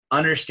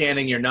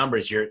understanding your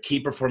numbers, your key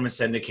performance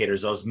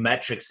indicators, those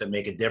metrics that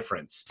make a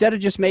difference. Instead of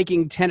just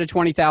making 10 to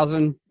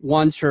 20,000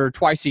 once or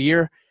twice a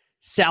year,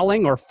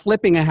 selling or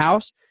flipping a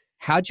house,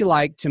 how'd you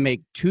like to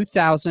make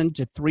 2,000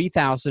 to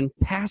 3,000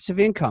 passive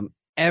income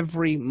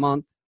every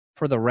month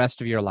for the rest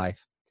of your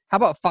life? How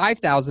about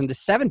 5,000 to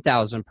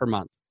 7,000 per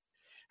month?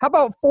 How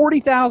about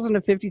 40,000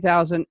 to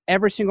 50,000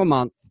 every single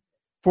month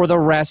for the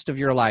rest of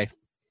your life?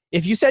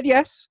 If you said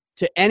yes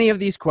to any of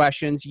these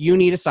questions, you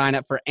need to sign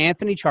up for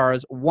Anthony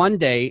Chara's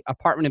one-day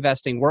apartment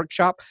investing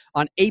workshop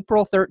on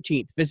April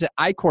 13th. Visit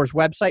iCore's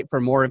website for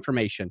more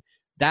information.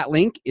 That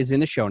link is in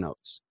the show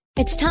notes.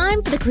 It's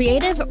time for the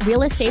Creative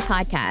Real Estate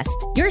Podcast,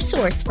 your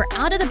source for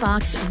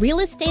out-of-the-box real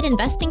estate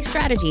investing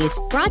strategies,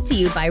 brought to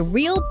you by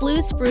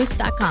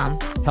realbluespruce.com.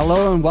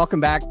 Hello and welcome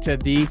back to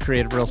the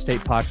Creative Real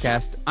Estate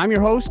Podcast. I'm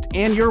your host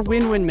and your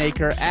win-win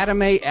maker,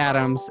 Adam A.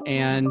 Adams,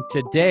 and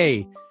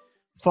today,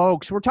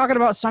 folks, we're talking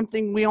about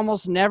something we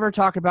almost never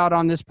talk about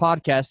on this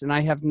podcast, and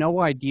I have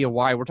no idea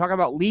why. We're talking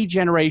about lead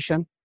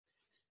generation,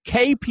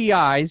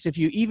 KPIs, if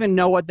you even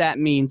know what that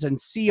means, and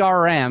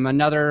CRM,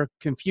 another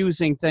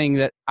confusing thing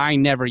that I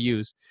never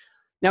use.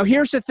 Now,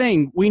 here's the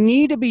thing. We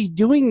need to be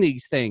doing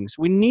these things.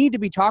 We need to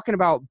be talking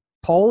about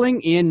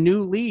pulling in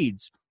new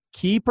leads,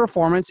 key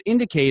performance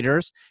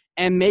indicators,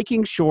 and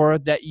making sure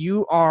that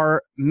you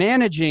are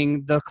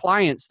managing the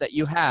clients that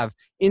you have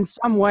in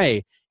some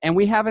way. And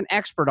we have an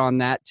expert on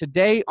that.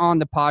 Today on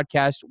the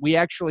podcast, we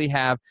actually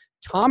have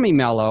Tommy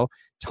Mello.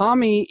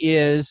 Tommy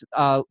is,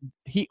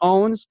 he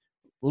owns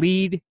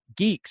Lead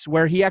Geeks,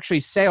 where he actually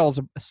sells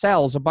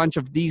a bunch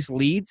of these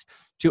leads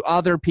to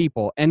other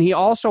people. And he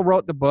also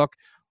wrote the book,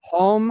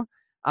 Home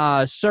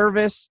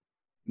Service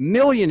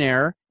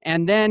Millionaire.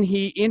 And then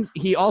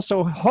he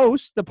also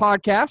hosts the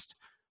podcast,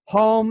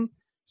 Home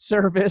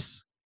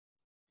Service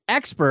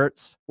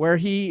Experts, where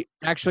he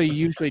actually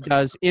usually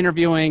does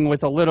interviewing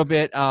with a little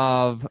bit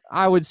of,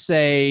 I would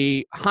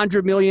say,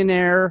 100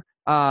 millionaire,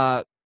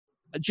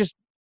 just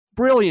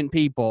brilliant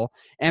people,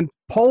 and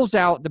pulls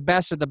out the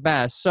best of the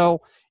best.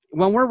 So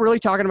when we're really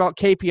talking about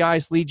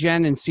KPIs, lead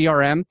gen, and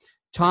CRM,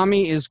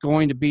 Tommy is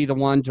going to be the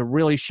one to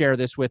really share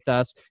this with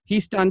us.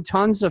 He's done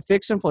tons of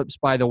fix and flips,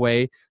 by the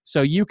way,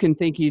 so you can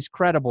think he's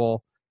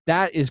credible.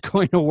 That is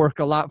going to work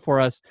a lot for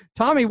us.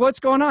 Tommy,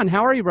 what's going on?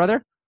 How are you,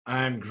 brother?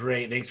 I'm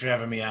great. Thanks for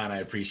having me on. I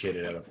appreciate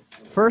it, Adam.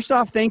 First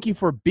off, thank you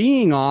for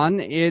being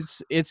on.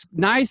 It's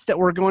nice that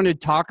we're going to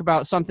talk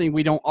about something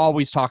we don't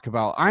always talk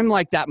about. I'm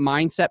like that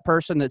mindset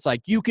person that's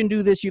like, you can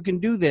do this, you can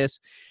do this.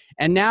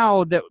 And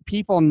now that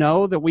people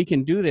know that we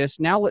can do this,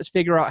 now let's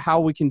figure out how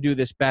we can do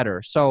this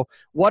better. So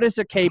what is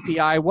a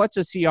KPI? What's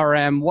a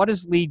CRM? What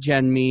does lead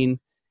gen mean?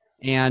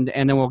 And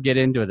then we'll get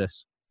into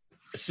this.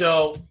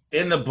 So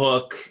in the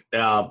book,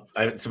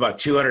 it's about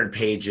 200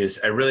 pages.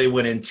 I really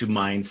went into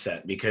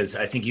mindset because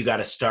I think you got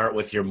to start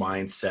with your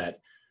mindset.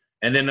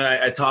 And then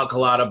I talk a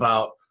lot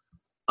about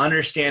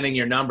understanding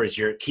your numbers,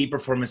 your key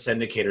performance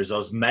indicators,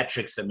 those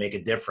metrics that make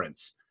a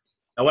difference.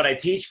 And what I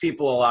teach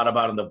people a lot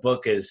about in the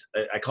book is,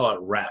 I call it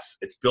REF.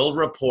 It's build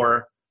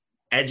rapport,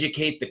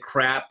 educate the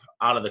crap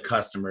out of the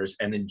customers,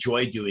 and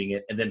enjoy doing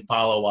it, and then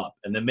follow up.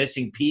 And the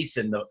missing piece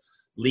in the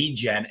lead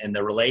gen and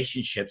the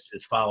relationships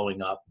is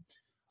following up.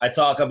 I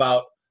talk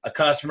about a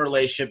customer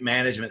relationship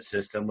management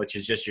system, which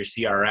is just your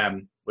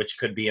CRM, which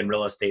could be in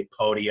real estate,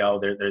 Podio.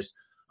 There's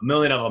a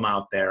million of them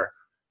out there.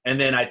 And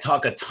then I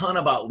talk a ton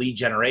about lead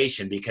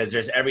generation, because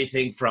there's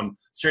everything from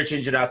search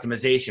engine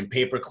optimization,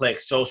 pay-per-click,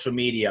 social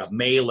media,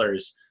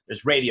 mailers,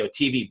 there's radio,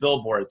 TV,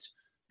 billboards.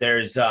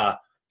 There's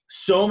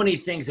so many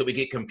things that we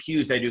get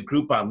confused. I do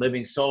Groupon,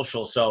 Living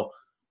Social. So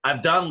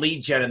I've done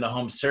lead gen in the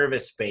home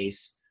service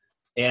space.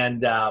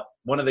 And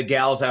one of the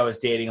gals I was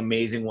dating,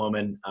 amazing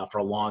woman for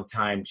a long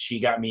time, she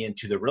got me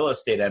into the real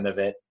estate end of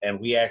it. And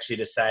we actually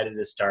decided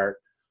to start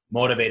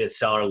Motivated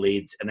Seller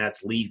Leads, and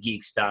that's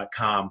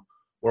leadgeeks.com,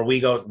 where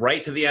we go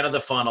right to the end of the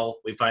funnel.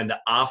 We find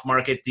the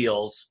off-market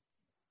deals,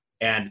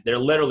 and they're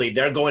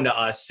going to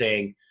us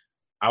saying,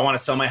 I want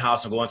to sell my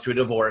house. I'm going through a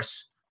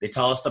divorce. They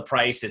tell us the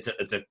price. It's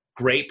a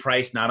great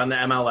price, not on the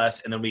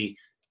MLS. And then we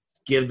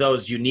give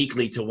those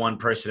uniquely to one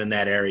person in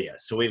that area.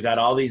 So we've got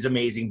all these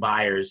amazing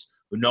buyers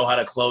who know how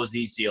to close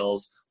these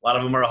deals. A lot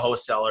of them are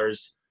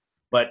wholesalers.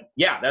 But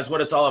yeah, that's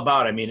what it's all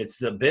about. I mean, it's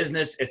the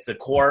business, it's the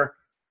core.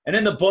 And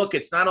in the book,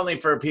 it's not only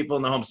for people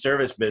in the home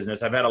service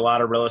business. I've had a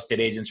lot of real estate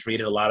agents read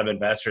it, a lot of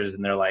investors,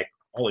 and they're like,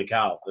 holy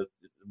cow, it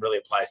really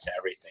applies to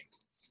everything.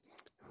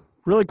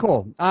 Really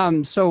cool.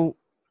 So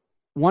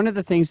one of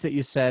the things that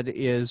you said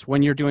is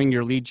when you're doing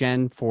your lead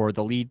gen for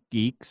the Lead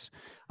Geeks,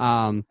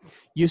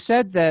 you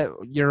said that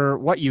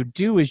what you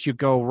do is you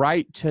go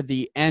right to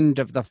the end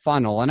of the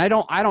funnel. And I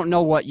don't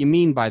know what you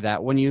mean by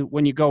that. When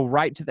you go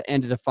right to the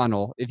end of the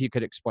funnel, if you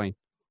could explain.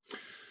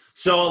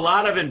 So a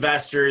lot of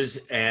investors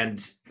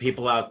and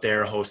people out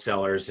there,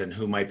 wholesalers, and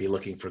who might be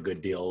looking for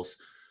good deals,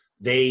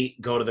 they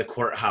go to the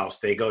courthouse.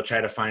 They go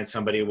try to find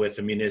somebody with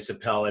a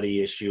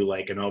municipality issue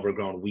like an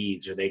overgrown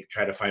weeds, or they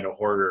try to find a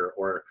hoarder,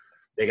 or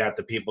they got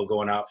the people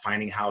going out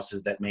finding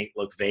houses that may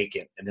look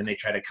vacant, and then they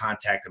try to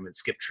contact them and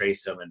skip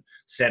trace them and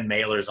send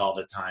mailers all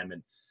the time.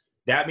 And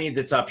that means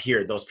it's up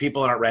here. Those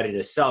people aren't ready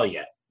to sell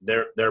yet.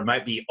 There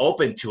might be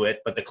open to it,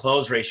 but the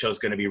close ratio is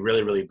going to be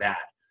really, really bad.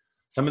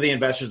 Some of the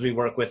investors we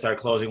work with are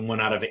closing 1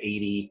 out of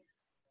 80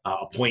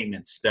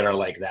 appointments that are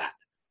like that.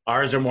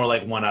 Ours are more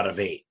like 1 out of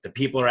 8. The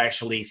people are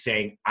actually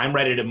saying, I'm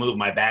ready to move.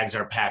 My bags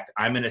are packed.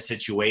 I'm in a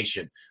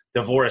situation,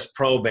 divorce,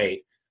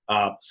 probate,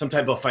 some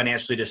type of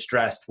financially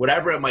distressed,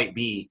 whatever it might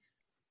be,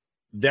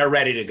 they're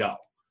ready to go.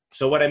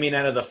 So what I mean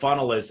out of the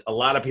funnel is a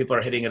lot of people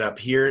are hitting it up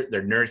here.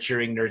 They're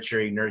nurturing,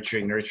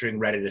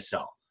 ready to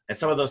sell. And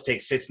some of those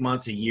take 6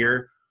 months, a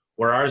year,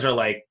 where ours are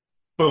like,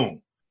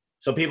 boom.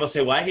 So people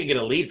say, well, I could get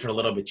a lead for a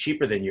little bit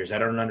cheaper than yours. I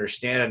don't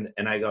understand.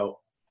 And I go,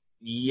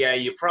 yeah,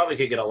 you probably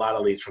could get a lot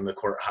of leads from the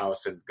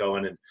courthouse and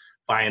going and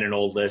buying an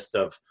old list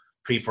of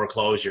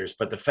pre-foreclosures.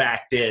 But the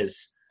fact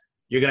is,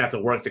 you're going to have to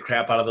work the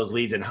crap out of those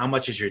leads. And how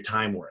much is your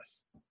time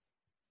worth?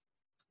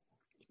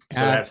 So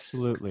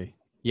absolutely.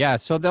 Yeah.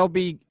 So they'll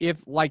be,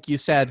 if like you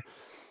said,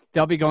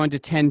 they'll be going to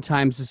 10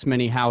 times as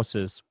many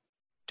houses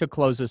to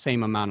close the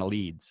same amount of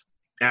leads.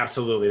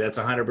 Absolutely. That's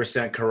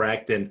 100%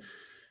 correct. And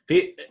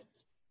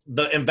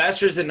the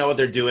investors that know what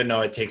they're doing know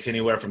it takes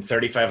anywhere from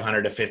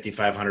 $3,500 to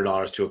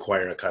 $5,500 to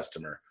acquire a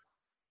customer.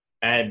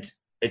 And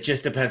it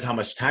just depends how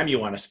much time you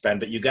want to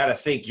spend, but you got to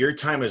think your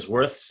time is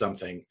worth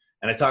something.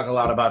 And I talk a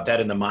lot about that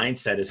in the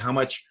mindset is how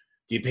much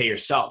do you pay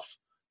yourself?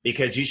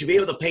 Because you should be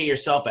able to pay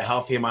yourself a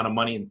healthy amount of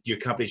money and your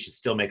company should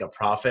still make a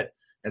profit.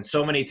 And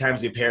so many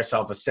times we pay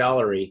ourselves a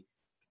salary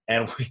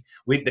and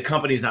the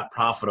company's not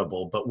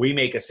profitable, but we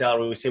make a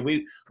salary. We say,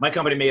 my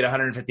company made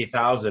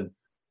 $150,000.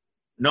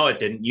 No, it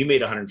didn't. You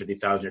made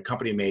 $150,000. Your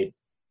company made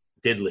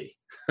diddly.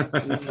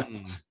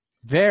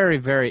 Very,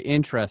 very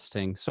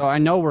interesting. So I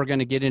know we're going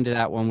to get into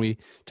that when we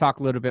talk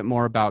a little bit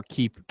more about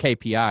key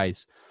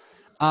KPIs.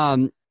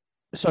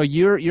 So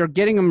you're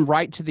getting them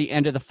right to the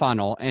end of the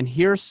funnel, and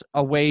here's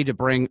a way to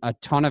bring a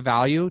ton of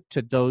value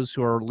to those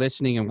who are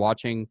listening and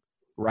watching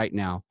right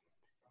now.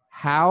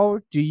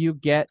 How do you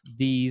get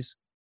these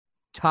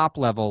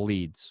top-level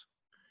leads?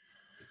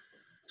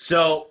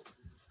 So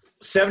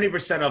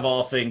 70% of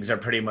all things are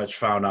pretty much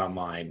found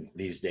online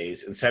these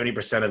days, and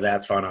 70% of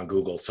that's found on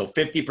Google. So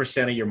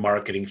 50% of your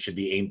marketing should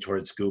be aimed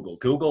towards Google.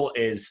 Google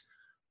is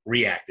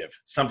reactive.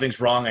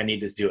 Something's wrong, I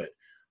need to do it.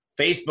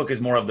 Facebook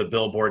is more of the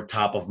billboard,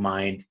 top of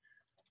mind,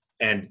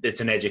 and it's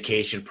an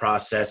education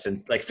process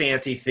and like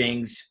fancy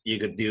things you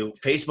could do.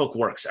 Facebook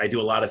works. I do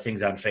a lot of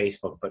things on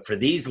Facebook, but for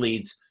these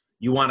leads,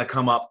 you want to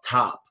come up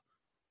top.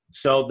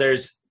 So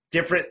there's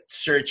different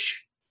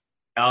search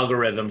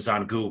algorithms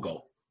on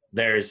Google.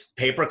 There's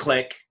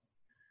pay-per-click,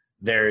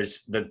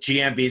 there's the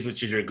GMBs,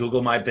 which is your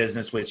Google My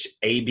Business, which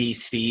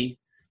ABC,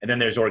 and then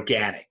there's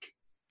organic.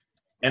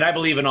 And I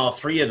believe in all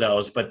three of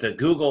those, but the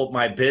Google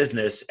My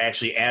Business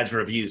actually adds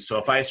reviews. So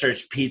if I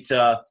search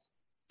pizza,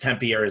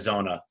 Tempe,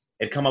 Arizona,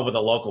 it'd come up with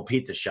a local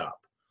pizza shop.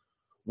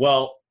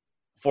 Well,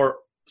 for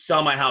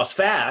Sell My House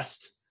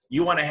Fast,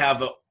 you want to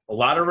have a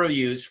lot of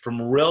reviews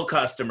from real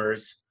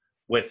customers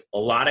with a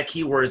lot of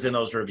keywords in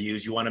those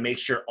reviews. You want to make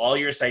sure all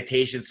your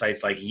citation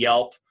sites like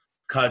Yelp,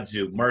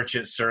 Kudzu,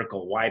 Merchant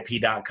Circle,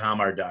 YP.com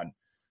are done.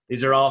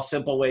 These are all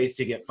simple ways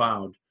to get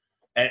found.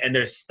 And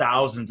there's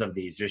thousands of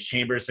these. There's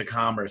Chambers of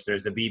Commerce.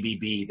 There's the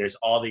BBB. There's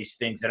all these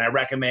things. And I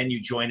recommend you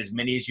join as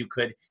many as you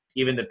could,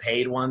 even the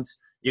paid ones.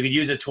 You could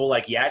use a tool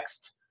like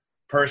Yext.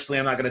 Personally,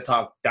 I'm not going to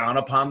talk down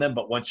upon them,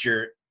 but once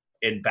you're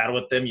in bed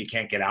with them, you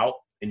can't get out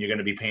and you're going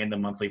to be paying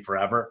them monthly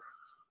forever.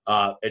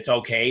 It's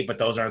okay, but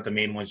those aren't the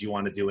main ones you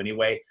want to do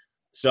anyway.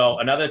 So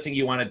another thing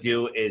you want to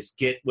do is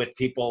get with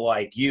people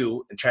like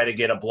you and try to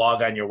get a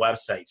blog on your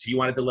website. So you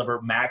want to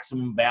deliver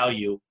maximum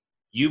value.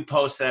 You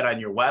post that on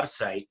your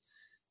website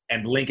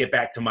and link it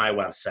back to my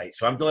website.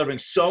 So I'm delivering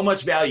so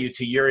much value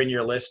to your and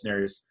your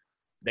listeners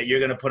that you're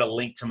going to put a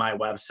link to my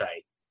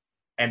website.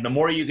 And the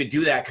more you could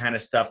do that kind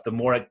of stuff, the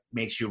more it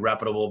makes you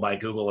reputable by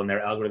Google, and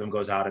their algorithm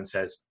goes out and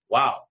says,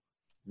 wow,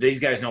 these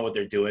guys know what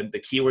they're doing. The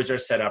keywords are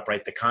set up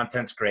right. The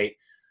content's great.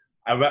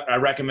 I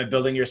recommend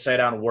building your site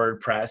on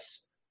WordPress.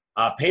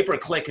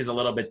 Pay-per-click is a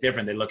little bit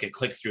different. They look at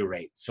click-through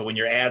rate. So when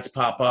your ads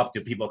pop up,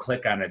 do people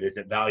click on it? Is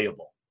it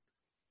valuable?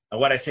 And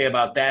what I say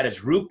about that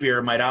is root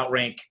beer might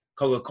outrank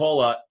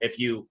Coca-Cola if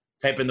you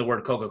type in the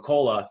word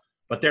Coca-Cola,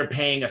 but they're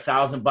paying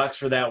 $1,000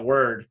 for that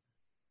word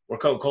where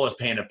Coca-Cola is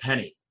paying a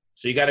penny.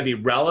 So you got to be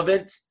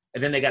relevant,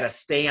 and then they got to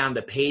stay on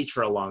the page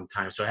for a long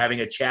time. So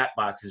having a chat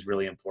box is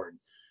really important.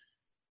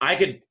 I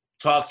could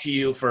talk to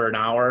you for an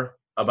hour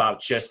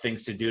about just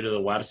things to do to the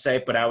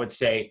website, but I would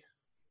say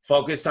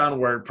focus on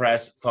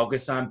WordPress,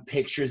 focus on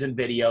pictures and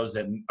videos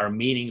that are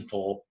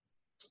meaningful.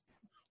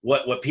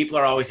 What people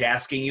are always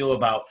asking you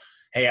about,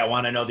 hey, I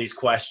want to know these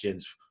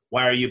questions.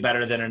 Why are you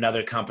better than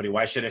another company?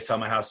 Why should I sell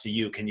my house to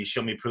you? Can you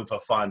show me proof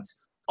of funds?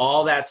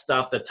 All that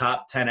stuff, the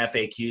top 10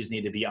 FAQs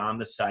need to be on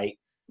the site,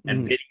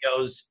 and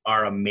videos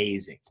are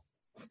amazing.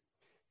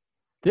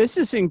 This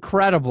is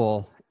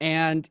incredible.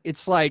 And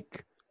it's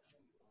like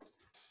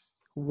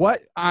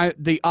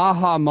the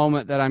aha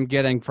moment that I'm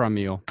getting from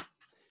you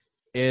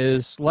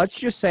is, let's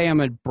just say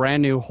I'm a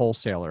brand new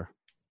wholesaler.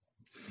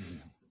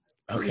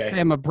 Okay. Let's say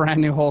I'm a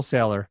brand new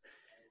wholesaler.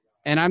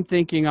 and I'm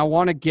thinking I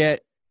want to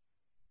get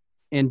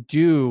and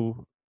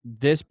do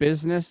this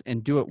business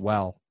and do it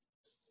well.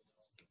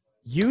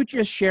 You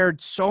just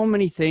shared so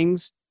many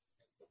things.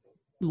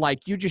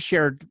 Like you just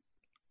shared,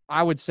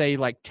 I would say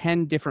like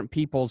 10 different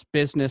people's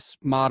business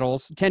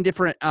models, 10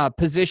 different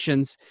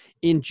positions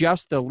in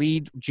just the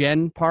lead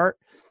gen part.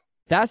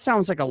 That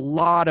sounds like a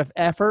lot of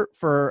effort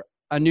for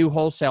a new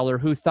wholesaler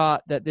who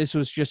thought that this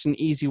was just an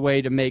easy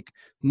way to make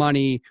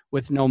money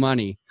with no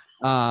money.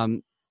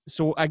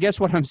 So I guess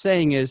what I'm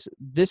saying is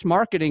this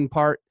marketing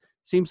part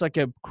seems like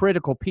a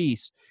critical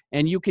piece,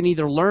 and you can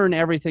either learn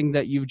everything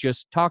that you've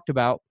just talked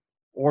about,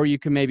 or you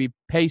can maybe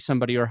pay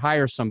somebody or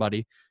hire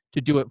somebody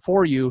to do it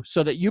for you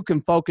so that you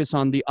can focus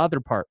on the other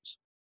parts.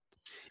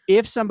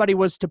 If somebody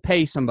was to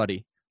pay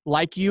somebody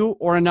like you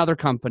or another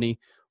company,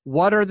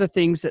 what are the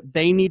things that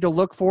they need to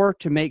look for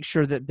to make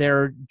sure that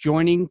they're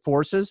joining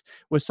forces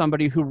with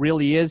somebody who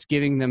really is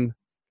giving them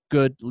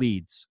good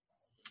leads?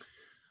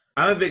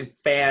 I'm a big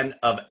fan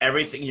of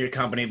everything in your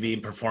company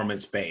being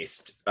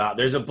performance-based.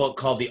 There's a book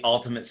called The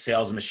Ultimate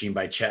Sales Machine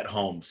by Chet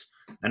Holmes.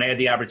 And I had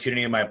the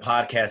opportunity in my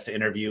podcast to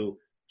interview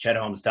Chet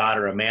Holmes'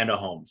 daughter, Amanda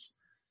Holmes.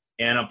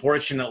 And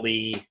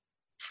unfortunately,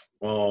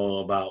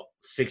 about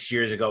 6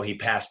 years ago, he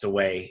passed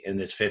away in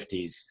his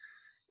 50s.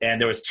 And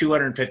there was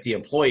 250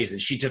 employees,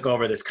 and she took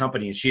over this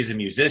company, and she's a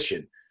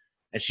musician.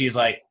 And she's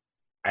like,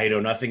 I know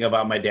nothing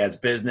about my dad's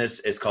business.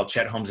 It's called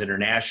Chet Holmes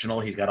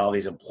International. He's got all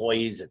these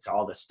employees. It's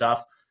all this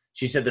stuff.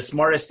 She said the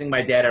smartest thing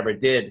my dad ever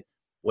did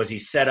was he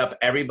set up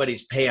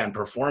everybody's pay on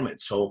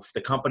performance. So if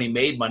the company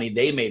made money,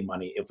 they made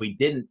money. If we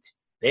didn't,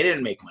 they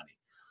didn't make money.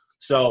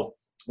 So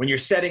when you're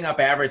setting up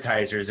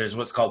advertisers, there's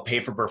what's called pay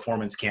for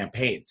performance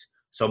campaigns.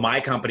 So my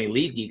company,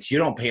 Lead Geeks, you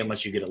don't pay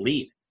unless you get a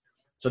lead.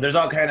 So there's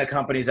all kind of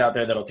companies out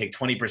there that'll take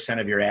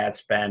 20% of your ad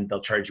spend. They'll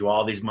charge you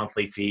all these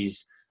monthly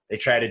fees. They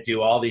try to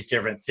do all these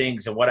different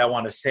things. And what I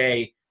want to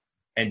say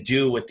and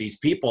do with these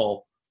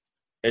people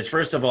is,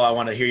 first of all, I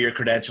want to hear your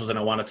credentials, and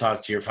I want to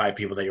talk to your 5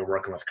 people that you're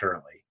working with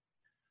currently.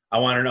 I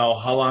want to know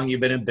how long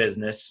you've been in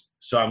business.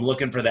 So I'm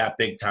looking for that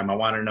big time. I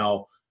want to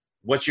know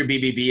what your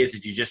BBB is.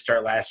 Did you just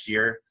start last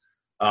year?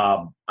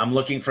 I'm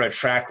looking for a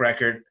track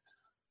record.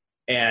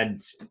 And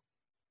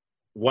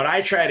what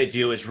I try to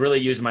do is really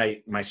use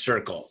my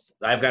circle.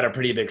 I've got a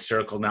pretty big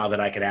circle now that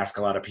I could ask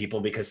a lot of people,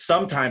 because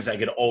sometimes I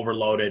get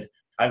overloaded.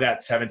 I've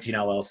got 17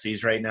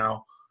 LLCs right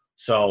now.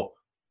 So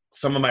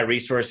some of my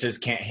resources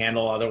can't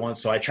handle other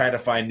ones. So I try to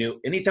find new,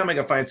 anytime I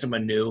can find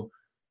someone new.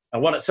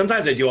 And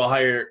sometimes I do, I'll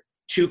hire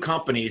 2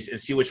 companies and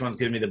see which one's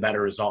giving me the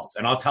better results.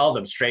 And I'll tell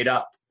them straight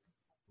up,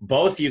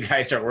 both you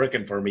guys are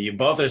working for me. You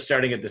both are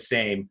starting at the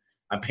same.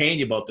 I'm paying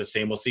you both the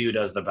same. We'll see who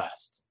does the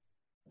best.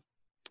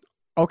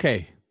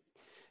 Okay.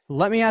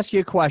 Let me ask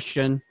you a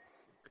question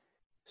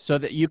so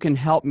that you can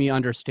help me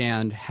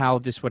understand how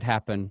this would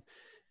happen.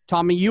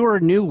 Tommy, you were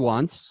new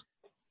once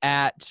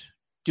at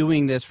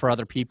doing this for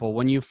other people.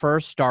 When you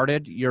first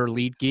started your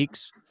Lead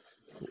Geeks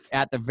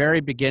at the very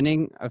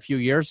beginning a few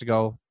years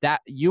ago,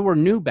 that you were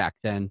new back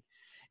then.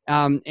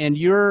 And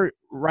you're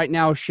right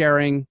now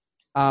sharing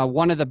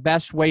one of the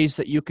best ways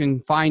that you can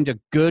find a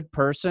good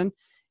person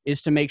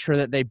is to make sure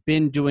that they've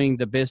been doing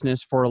the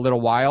business for a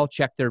little while,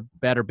 check their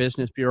Better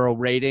Business Bureau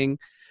rating,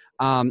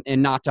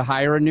 and not to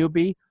hire a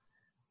newbie.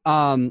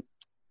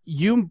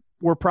 You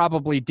were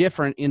probably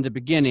different in the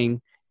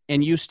beginning,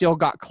 and you still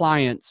got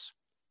clients.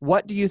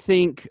 What do you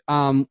think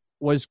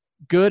was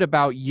good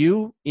about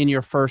you in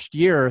your first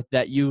year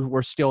that you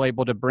were still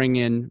able to bring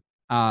in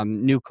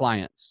new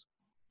clients?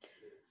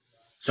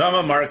 So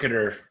I'm a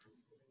marketer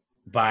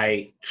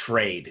by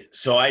trade.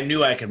 So I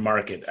knew I could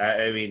market.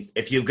 I mean,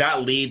 if you've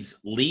got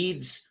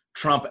leads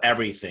trump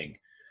everything.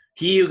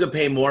 He who can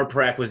pay more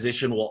per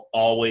acquisition will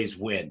always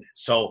win.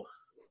 So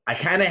I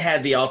kind of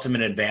had the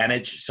ultimate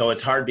advantage. So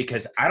it's hard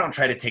because I don't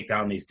try to take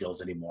down these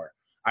deals anymore.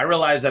 I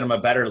realize that I'm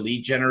a better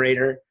lead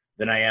generator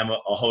than I am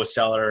a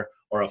wholesaler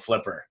or a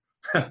flipper.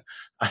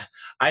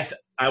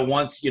 I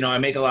once, I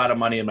make a lot of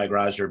money in my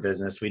garage door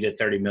business. We did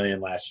 30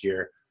 million last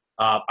year.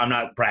 I'm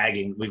not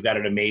bragging. We've got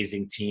an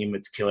amazing team.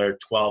 It's killer,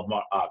 12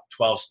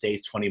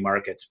 states, 20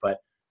 markets. But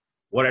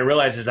what I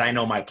realize is I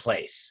know my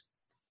place.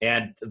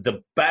 And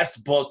the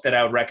best book that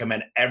I would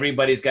recommend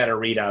everybody's got to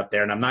read out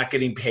there, and I'm not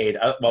getting paid,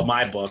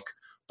 my book,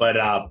 but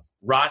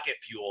Rocket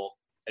Fuel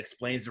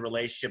explains the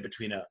relationship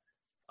between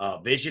a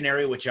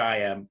visionary, which I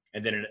am,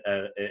 and then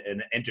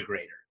an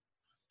integrator.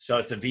 So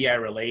it's a VI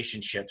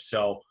relationship.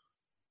 So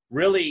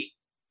really,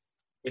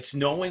 it's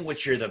knowing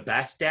what you're the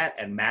best at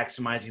and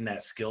maximizing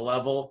that skill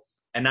level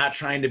and not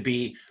trying to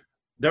be.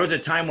 There was a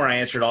time where I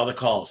answered all the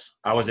calls.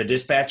 I was a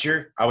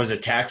dispatcher. I was a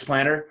tax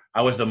planner.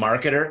 I was the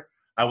marketer.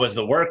 I was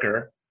the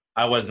worker.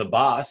 I was the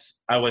boss.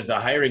 I was the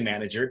hiring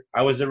manager.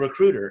 I was the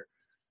recruiter.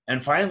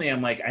 And finally,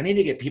 I'm like, I need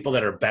to get people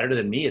that are better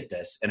than me at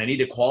this, and I need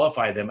to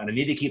qualify them, and I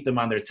need to keep them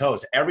on their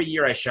toes. Every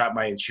year I shop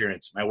my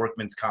insurance, my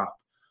workman's comp.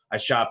 I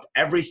shop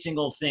every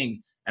single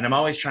thing, and I'm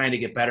always trying to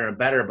get better and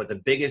better. But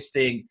the biggest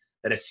thing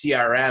that a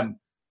CRM,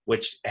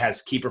 which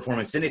has key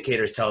performance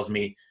indicators, tells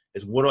me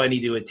is what do I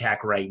need to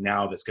attack right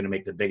now that's going to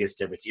make the biggest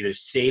difference? Either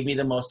save me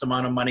the most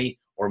amount of money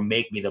or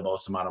make me the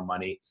most amount of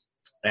money.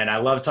 And I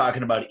love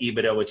talking about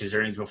EBITDA, which is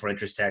earnings before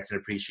interest, tax, and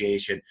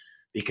appreciation,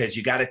 because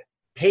you got to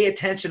pay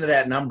attention to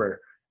that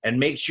number and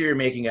make sure you're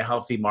making a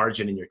healthy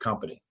margin in your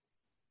company.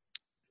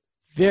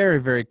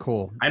 Very, very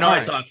cool. I know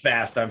I talk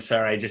fast. I'm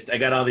sorry. I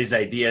got all these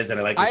ideas and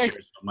I like to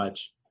share so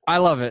much. I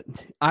love it.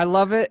 I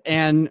love it.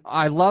 And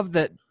I love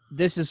that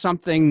this is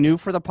something new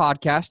for the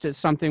podcast. It's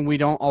something we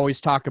don't always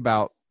talk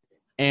about.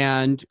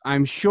 And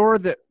I'm sure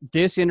that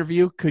this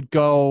interview could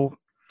go,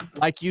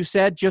 like you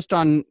said, just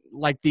on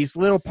like these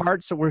little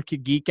parts that we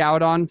could geek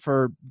out on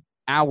for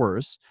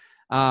hours.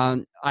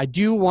 I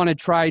do want to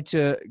try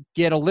to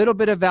get a little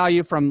bit of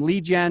value from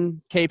lead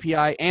gen,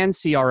 KPI, and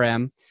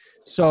CRM.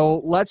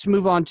 So let's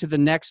move on to the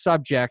next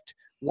subject.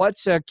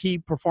 What's a key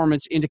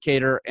performance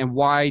indicator and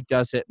why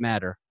does it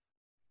matter?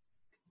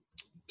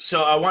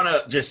 So I want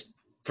to just,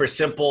 for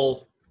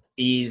simple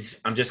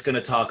ease, I'm just going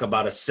to talk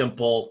about a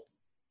simple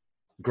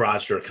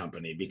garage door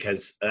company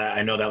because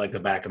I know that like the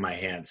back of my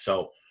hand.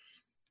 So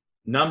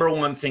number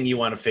one thing you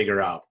want to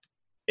figure out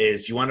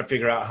is you want to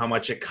figure out how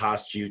much it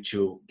costs you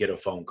to get a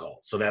phone call.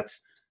 So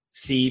that's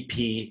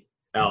CPL,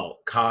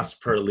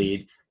 cost per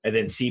lead, and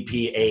then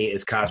CPA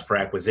is cost per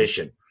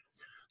acquisition.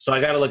 So I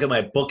got to look at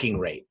my booking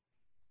rate.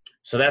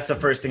 So that's the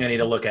first thing I need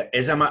to look at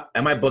is am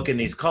I booking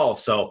these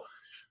calls? So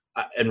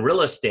in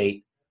real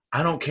estate,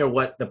 I don't care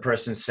what the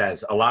person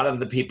says. A lot of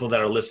the people that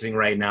are listening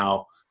right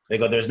now, they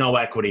go, there's no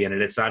equity in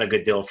it. It's not a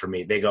good deal for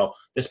me. They go,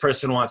 this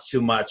person wants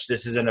too much.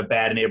 This is in a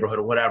bad neighborhood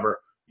or whatever.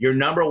 Your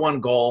number one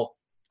goal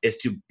is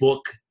to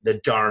book the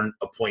darn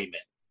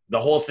appointment. The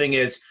whole thing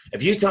is,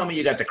 if you tell me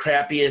you got the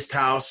crappiest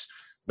house,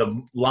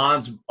 the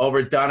lawn's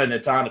overdone and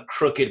it's on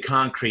crooked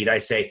concrete, I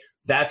say,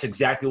 that's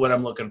exactly what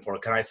I'm looking for.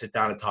 Can I sit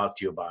down and talk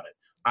to you about it?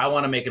 I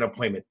want to make an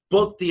appointment.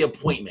 Book the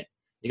appointment.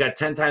 You got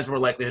 10 times more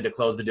likelihood to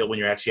close the deal when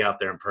you're actually out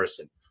there in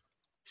person.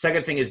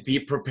 Second thing is be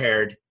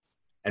prepared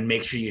and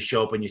make sure you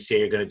show up when you say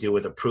you're going to do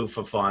with a proof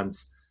of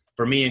funds.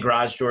 For me in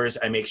garage doors,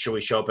 I make sure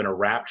we show up in a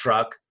wrap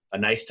truck, a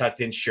nice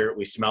tucked in shirt.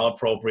 We smell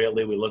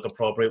appropriately. We look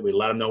appropriate. We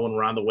let them know when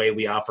we're on the way.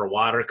 We offer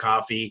water,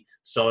 coffee,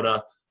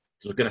 soda.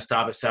 We're going to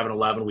stop at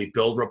 7-Eleven. We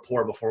build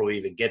rapport before we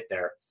even get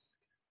there.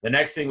 The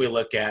next thing we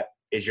look at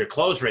is your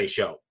close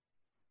ratio.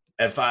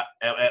 Am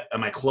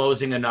I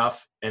closing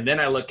enough? And then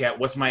I look at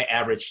what's my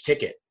average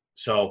ticket.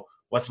 So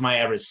what's my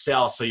average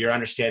sell? So you're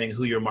understanding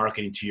who you're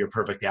marketing to, your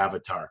perfect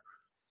avatar.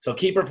 So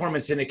key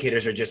performance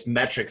indicators are just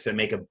metrics that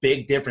make a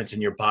big difference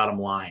in your bottom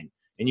line.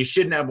 And you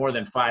shouldn't have more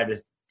than 5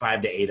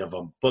 to 8 of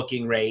them.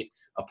 Booking rate,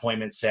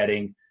 appointment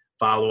setting,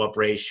 follow-up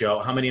ratio.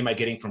 How many am I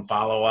getting from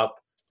follow-up?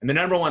 And the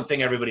number one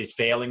thing everybody's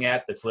failing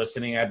at that's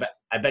listening, I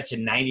bet you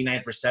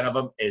 99% of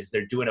them is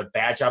they're doing a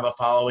bad job of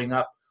following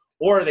up,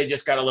 or they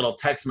just got a little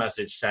text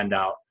message send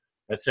out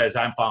that says,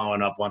 I'm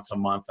following up once a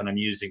month and I'm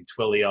using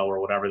Twilio or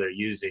whatever they're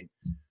using.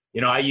 You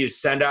know, I use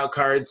send out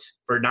cards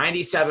for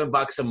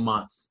 $97 a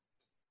month.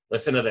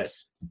 Listen to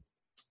this,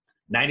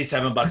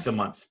 $97 a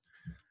month.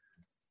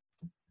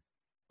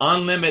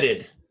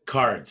 Unlimited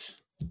cards.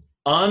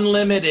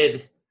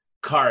 Unlimited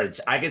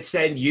cards. I could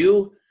send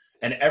you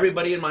and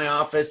everybody in my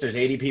office, there's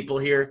 80 people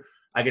here.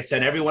 I could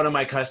send every one of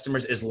my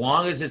customers, as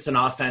long as it's an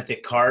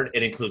authentic card.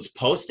 It includes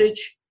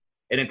postage.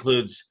 It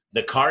includes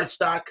the card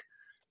stock.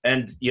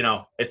 And, you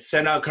know, it's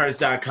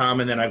sendoutcards.com.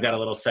 And then I've got a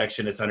little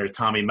section. It's under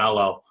Tommy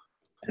Mello.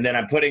 And then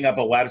I'm putting up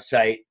a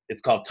website.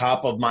 It's called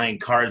Top of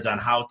Mind Cards on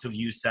how to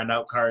use send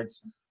out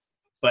cards.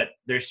 But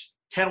there's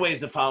 10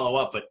 ways to follow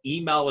up, but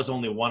email is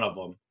only one of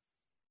them.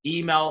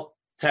 Email,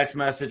 text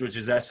message, which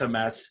is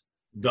SMS,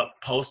 the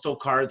postal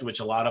cards, which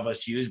a lot of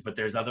us use, but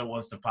there's other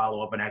ones to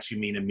follow up and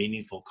actually mean a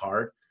meaningful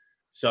card.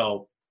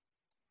 So,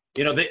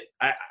 you know,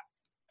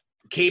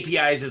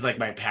 KPIs is like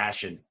my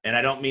passion. And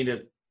I don't mean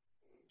to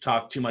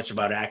talk too much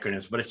about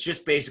acronyms, but it's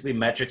just basically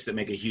metrics that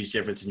make a huge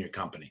difference in your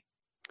company.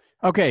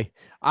 Okay,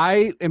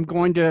 I am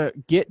going to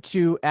get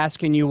to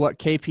asking you what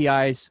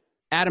KPIs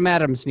Adam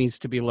Adams needs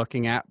to be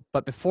looking at.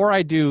 But before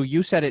I do,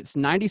 you said it's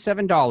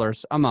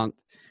 $97 a month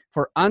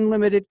for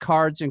unlimited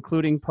cards,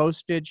 including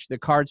postage, the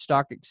card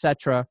stock,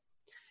 etc.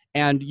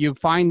 And you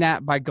find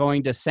that by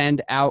going to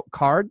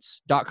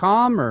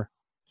sendoutcards.com or?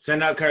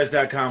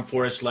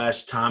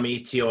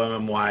 Sendoutcards.com/Tommy,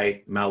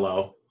 Tommy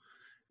Mello.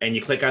 And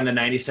you click on the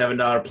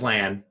 $97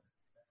 plan.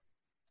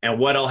 And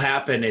what'll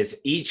happen is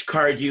each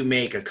card you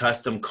make, a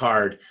custom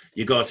card,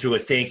 you go through a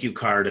thank you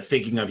card, a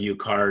thinking of you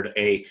card,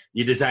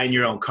 you design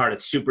your own card.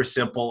 It's super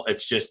simple.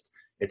 It's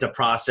a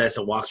process.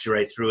 It walks you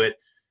right through it.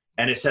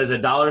 And it says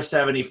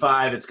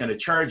 $1.75 it's going to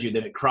charge you.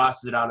 Then it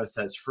crosses it out and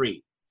says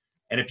free.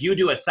 And if you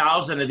do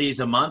 1,000 of these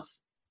a month,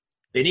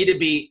 they need to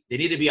be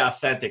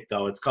authentic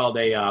though. It's called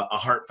a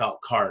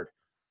heartfelt card.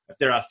 If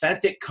they're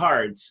authentic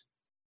cards,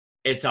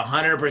 it's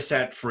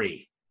 100%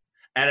 free.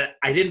 And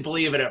I didn't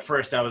believe it at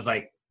first. I was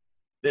like,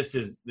 this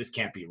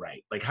can't be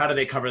right. Like, how do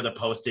they cover the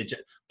postage?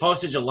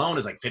 Postage alone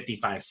is like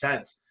 55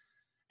 cents.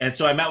 And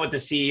so I met with the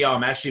CEO.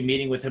 I'm actually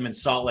meeting with him in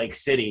Salt Lake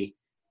City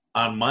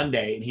on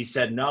Monday. And he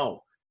said,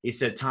 no. He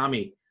said,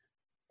 Tommy,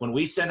 when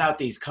we send out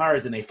these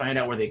cards and they find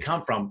out where they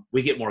come from,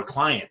 we get more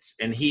clients.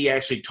 And he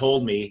actually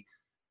told me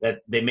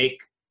that they make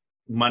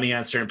money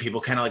on certain people,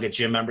 kind of like a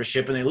gym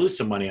membership, and they lose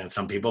some money on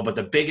some people. But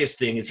the biggest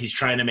thing is he's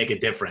trying to make a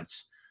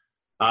difference.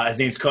 His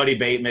name's Cody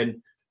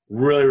Bateman,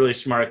 really, really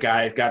smart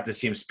guy. I got to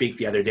see him speak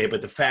the other day.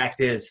 But the fact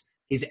is,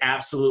 he's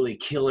absolutely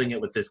killing it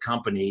with this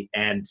company.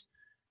 And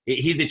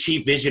he's the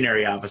chief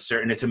visionary officer,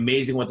 and it's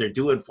amazing what they're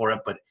doing for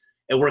it. But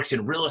it works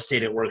in real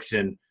estate. It works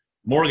in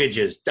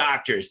mortgages,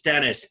 doctors,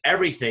 dentists,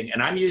 everything.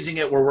 And I'm using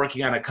it. We're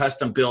working on a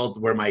custom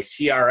build where my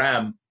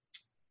CRM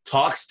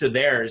talks to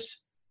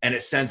theirs and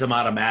it sends them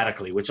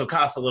automatically, which will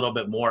cost a little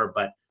bit more.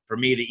 But for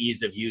me, the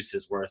ease of use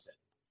is worth it.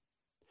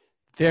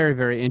 Very,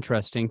 very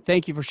interesting.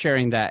 Thank you for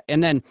sharing that.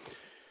 And then,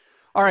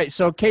 all right,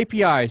 so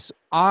KPIs.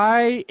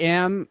 I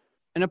am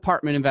an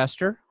apartment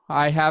investor.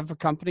 I have a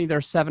company.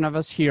 There's 7 of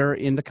us here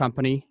in the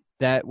company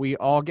that we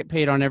all get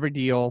paid on every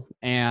deal.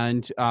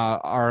 And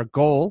our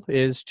goal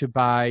is to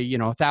buy,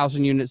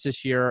 1,000 units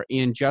this year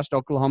in just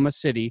Oklahoma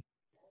City.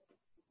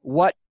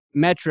 What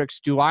metrics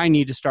do I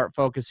need to start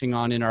focusing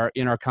on in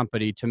our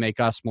company to make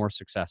us more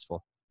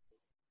successful?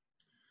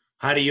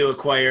 How do you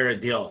acquire a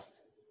deal?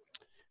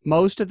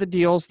 Most of the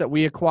deals that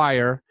we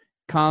acquire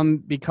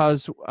come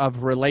because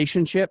of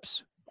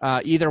relationships,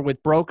 either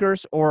with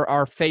brokers or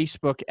our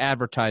Facebook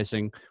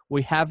advertising.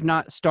 We have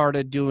not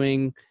started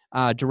doing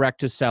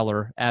direct to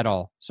seller at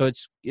all. So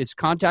it's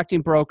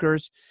contacting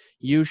brokers,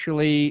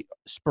 usually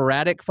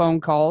sporadic phone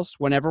calls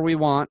whenever we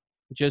want,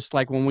 just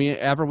like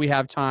whenever we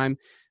have time,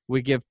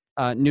 we give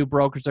new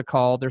brokers a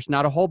call. There's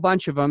not a whole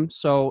bunch of them,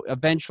 so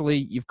eventually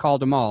you've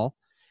called them all.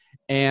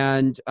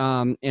 And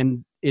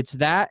it's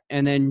that,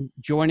 and then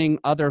joining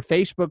other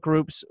Facebook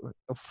groups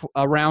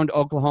around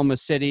Oklahoma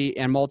City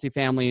and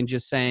multifamily and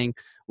just saying,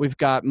 we've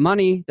got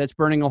money that's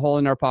burning a hole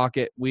in our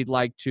pocket. We'd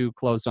like to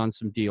close on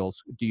some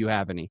deals. Do you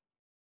have any?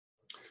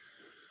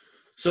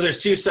 So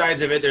there's 2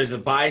 sides of it. There's the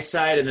buy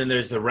side and then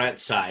there's the rent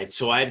side.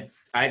 So I'd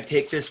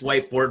take this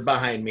whiteboard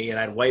behind me and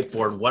I'd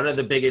whiteboard what are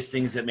the biggest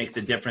things that make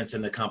the difference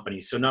in the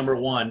company. So number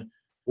 1,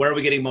 where are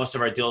we getting most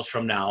of our deals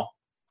from now?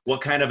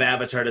 What kind of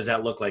avatar does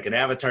that look like? An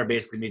avatar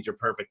basically means your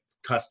perfect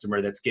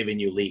customer that's giving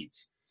you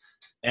leads.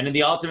 And in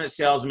The Ultimate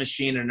Sales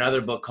Machine,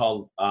 another book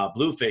called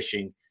Blue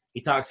Fishing,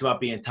 he talks about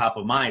being top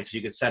of mind. So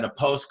you could send a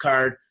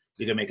postcard,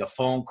 you can make a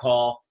phone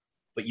call,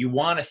 but you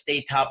want to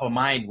stay top of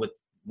mind with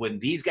when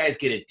these guys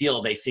get a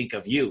deal, they think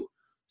of you.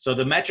 So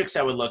the metrics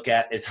I would look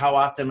at is how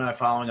often am I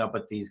following up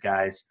with these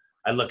guys?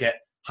 I look at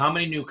how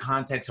many new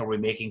contacts are we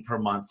making per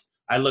month?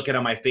 I look at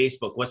on my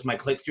Facebook, what's my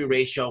click-through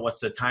ratio? What's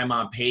the time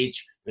on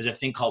page? There's a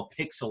thing called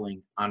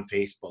pixeling on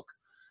Facebook.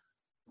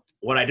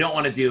 What I don't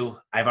want to do,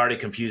 I've already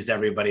confused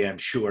everybody, I'm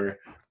sure,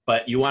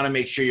 but you want to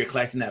make sure you're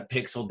collecting that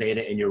pixel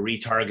data and you're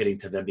retargeting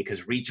to them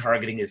because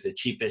retargeting is the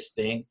cheapest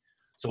thing.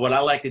 So what I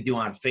like to do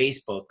on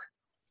Facebook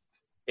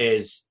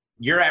is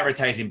you're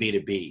advertising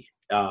B2B.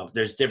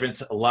 There's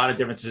a lot of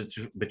differences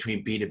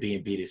between B2B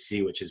and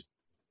B2C, which is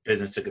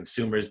business to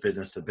consumers,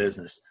 business to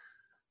business.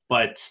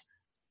 But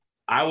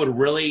I would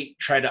really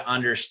try to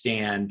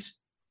understand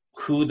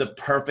who the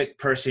perfect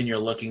person you're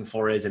looking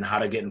for is and how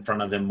to get in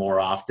front of them more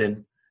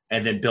often,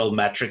 and then build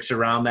metrics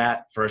around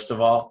that, first of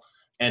all,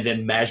 and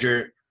then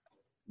measure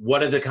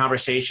what are the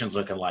conversations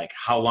looking like?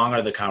 How long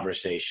are the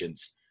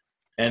conversations?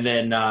 And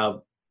then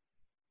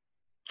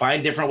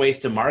find different ways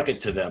to market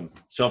to them.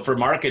 So for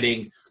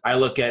marketing, I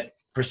look at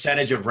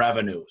percentage of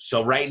revenue.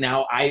 So right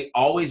now, I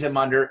always am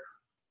under,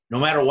 no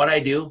matter what I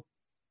do,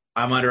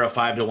 I'm under a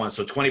 5-to-1.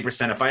 So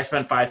 20%. If I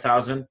spend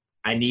 $5,000,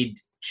 I need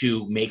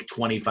to make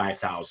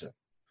 $25,000.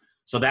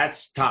 So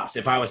that's tops.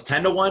 If I was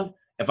 10-to-1,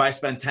 if I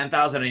spend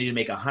 $10,000, I need to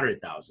make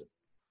 $100,000.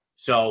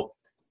 So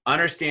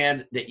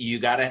understand that you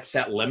got to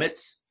set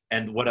limits.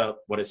 And what a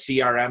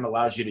CRM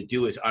allows you to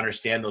do is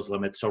understand those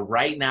limits. So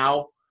right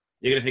now,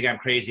 you're going to think I'm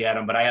crazy,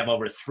 Adam, but I have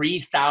over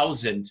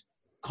 3,000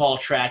 call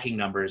tracking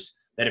numbers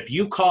that if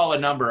you call a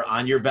number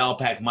on your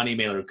Valpak money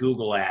mailer,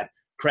 Google ad,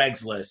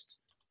 Craigslist,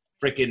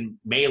 freaking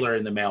mailer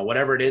in the mail,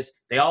 whatever it is,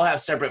 they all have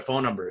separate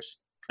phone numbers.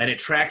 And it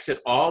tracks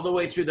it all the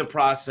way through the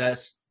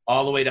process,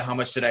 all the way to how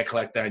much did I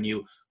collect on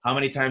you? How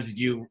many times did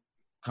you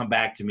come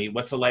back to me?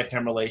 What's the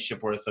lifetime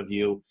relationship worth of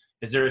you?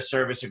 Is there a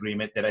service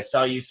agreement? Did I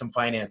sell you some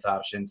finance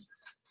options?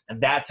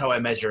 And that's how I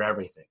measure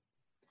everything.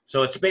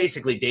 So it's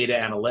basically data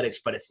analytics,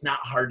 but it's not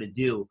hard to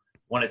do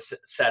when it's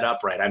set up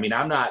right. I mean,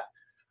 I'm not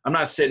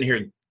sitting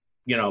here,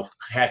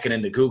 hacking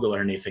into Google or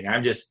anything.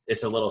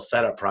 It's a little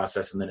setup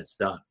process and then it's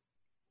done.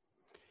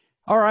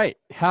 All right.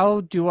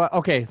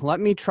 Okay, let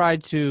me try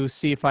to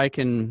see if I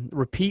can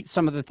repeat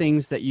some of the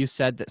things that you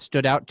said that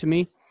stood out to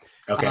me.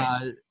 Okay.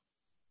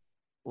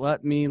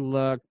 Let me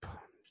look.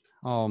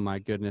 Oh my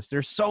goodness.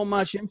 There's so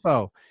much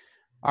info.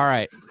 All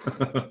right.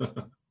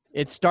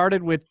 It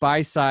started with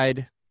buy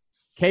side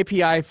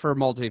KPI for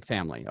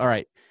multifamily. All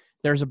right.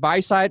 There's a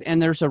buy side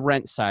and there's a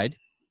rent side.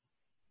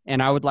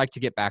 And I would like to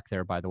get back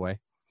there, by the way.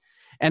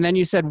 And then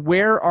you said,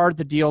 where are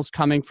the deals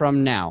coming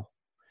from now?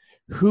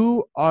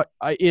 Who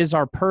is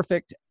our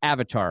perfect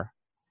avatar?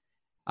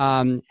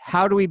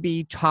 How do we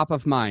be top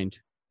of mind?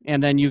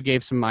 And then you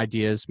gave some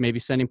ideas, maybe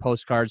sending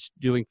postcards,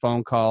 doing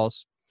phone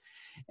calls.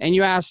 And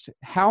you asked,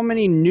 how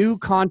many new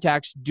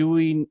contacts do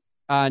we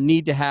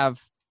need to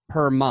have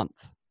per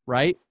month,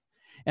 right?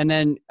 And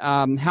then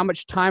how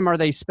much time are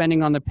they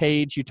spending on the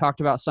page? You talked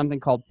about something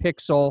called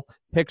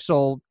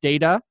pixel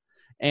data.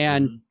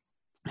 And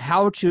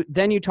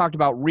then you talked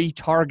about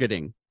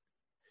retargeting.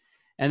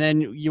 And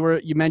then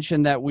you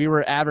mentioned that we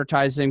were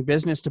advertising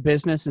business to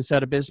business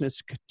instead of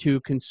business to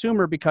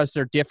consumer because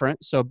they're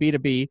different. So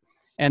B2B.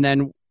 And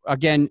then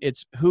again,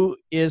 it's who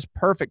is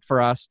perfect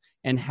for us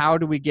and how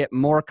do we get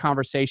more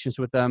conversations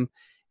with them.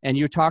 And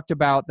you talked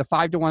about the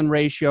 5-to-1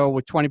 ratio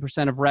with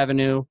 20% of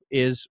revenue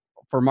is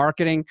for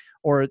marketing,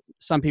 or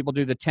some people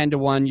do the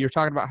 10-to-1. You're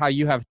talking about how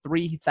you have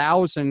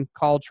 3,000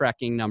 call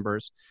tracking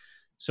numbers.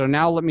 So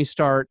now let me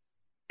start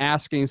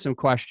asking some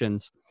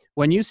questions.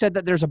 When you said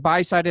that there's a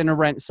buy side and a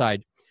rent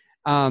side,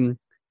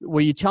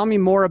 will you tell me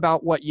more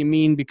about what you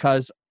mean?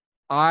 Because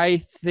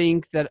I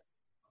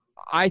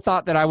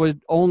thought that I would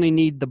only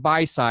need the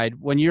buy side.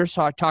 When you're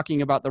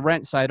talking about the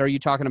rent side, are you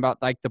talking about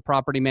like the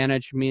property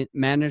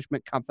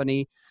management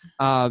company,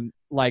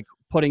 like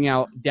putting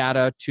out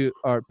data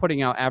or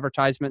putting out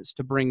advertisements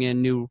to bring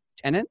in new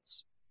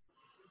tenants?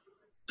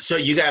 So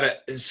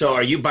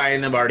are you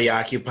buying them already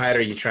occupied, or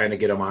are you trying to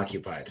get them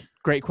occupied?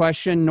 Great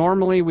question.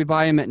 Normally we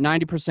buy them at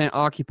 90%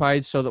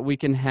 occupied so that we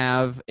can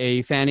have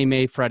a Fannie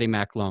Mae Freddie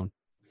Mac loan.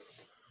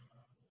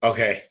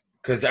 Okay.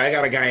 Because I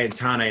got a guy in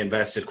town I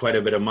invested quite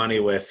a bit of money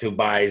with who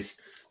buys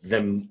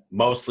them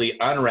mostly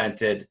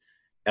unrented.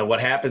 And what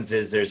happens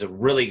is there's a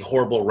really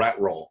horrible rent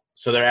roll.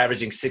 So they're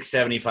averaging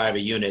 $675 a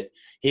unit.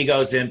 He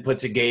goes in,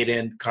 puts a gate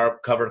in,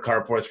 covered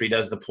carports,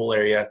 redoes the pool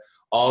area,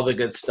 all the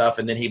good stuff.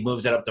 And then he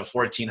moves it up to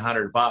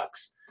 $1,400.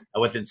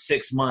 And within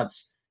 6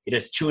 months, he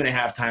does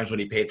 2.5 times what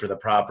he paid for the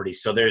property.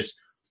 So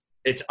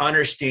it's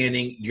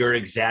understanding your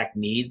exact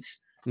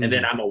needs. Mm-hmm. And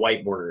then I'm a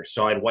whiteboarder.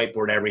 So I'd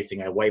whiteboard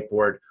everything. I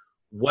whiteboard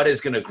what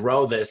is going to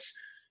grow this.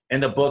 In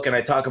the book, and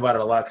I talk about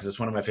it a lot because it's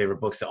one of my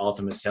favorite books, The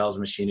Ultimate Sales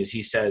Machine, is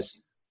he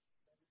says,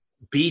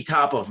 be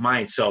top of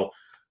mind. So,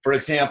 for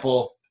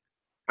example,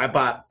 I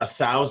bought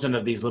 1,000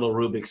 of these little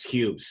Rubik's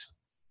Cubes,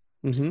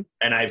 and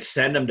I've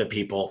sent them to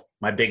people,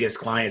 my biggest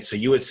clients. So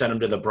you would send them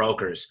to the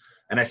brokers.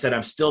 And I said,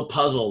 I'm still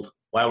puzzled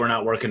why we're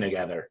not working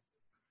together.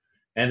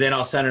 And then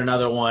I'll send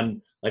another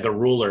one, like a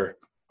ruler.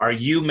 Are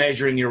you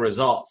measuring your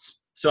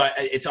results? So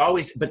it's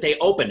always, but they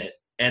open it.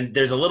 And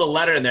there's a little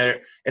letter in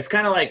there. It's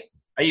kind of like,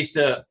 I used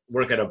to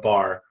work at a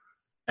bar,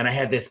 and I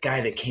had this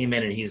guy that came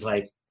in, and he's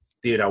like,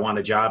 dude, I want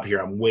a job here.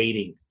 I'm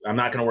waiting. I'm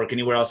not going to work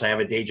anywhere else. I have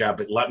a day job,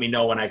 but let me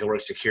know when I can work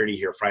security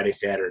here Friday,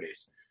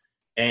 Saturdays.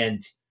 And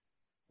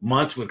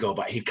months would go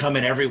by. He'd come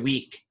in every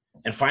week.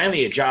 And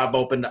finally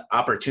a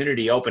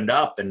opportunity opened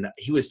up, and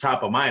he was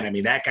top of mind. I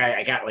mean, that guy,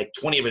 I got like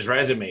 20 of his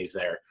resumes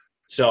there.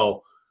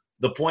 So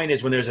the point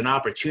is, when there's an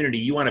opportunity,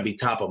 you want to be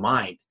top of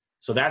mind.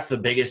 So that's the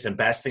biggest and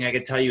best thing I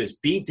could tell you is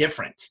be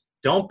different.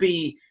 Don't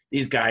be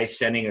these guys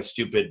sending a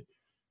stupid,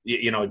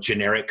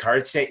 generic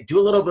card. Do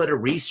a little bit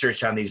of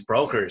research on these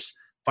brokers.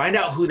 Find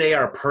out who they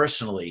are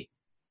personally.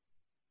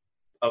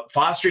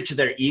 Foster to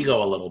their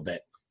ego a little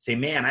bit. Say,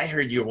 man, I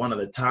heard you're one of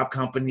the top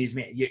companies.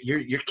 Man,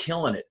 you're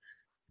killing it.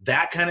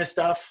 That kind of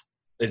stuff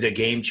is a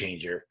game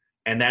changer.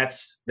 And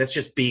that's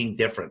just being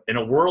different. In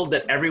a world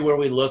that everywhere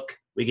we look,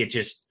 we get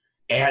just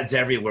ads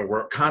everywhere.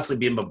 We're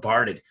constantly being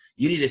bombarded.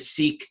 You need to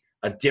seek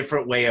a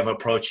different way of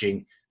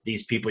approaching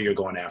these people you're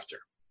going after.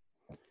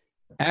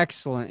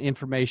 Excellent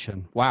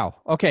information. Wow.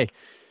 Okay.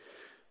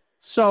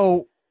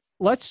 So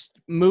let's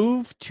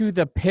move to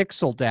the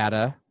pixel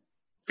data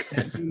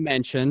that you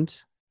mentioned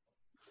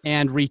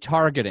and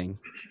retargeting.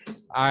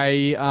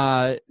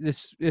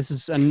 This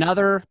is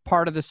another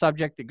part of the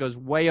subject that goes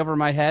way over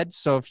my head.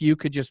 So if you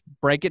could just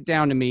break it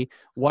down to me,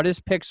 what is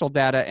pixel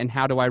data and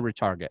how do I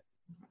retarget?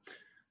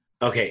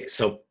 Okay.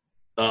 So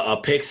a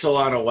pixel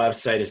on a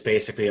website is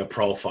basically a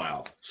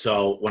profile.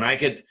 So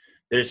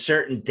there's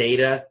certain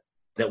data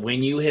that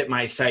when you hit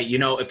my site,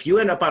 if you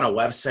end up on a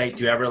website,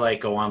 do you ever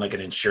go on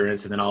an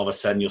insurance and then all of a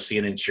sudden you'll see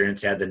an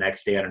insurance ad the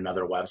next day on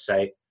another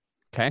website?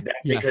 Okay.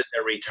 That's because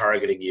they're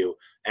retargeting you.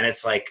 And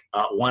it's like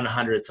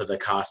 1/100th of the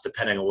cost,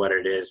 depending on what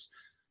it is,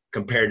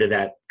 compared to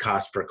that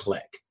cost per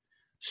click.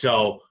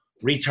 So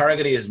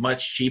retargeting is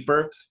much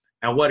cheaper.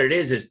 And what it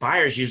is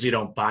buyers usually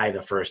don't buy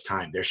the first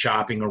time. They're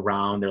shopping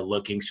around, they're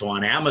looking. So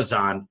on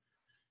Amazon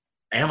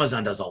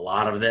does a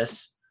lot of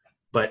this,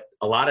 but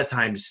a lot of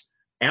times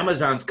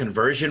Amazon's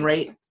conversion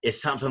rate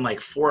is something like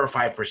 4 or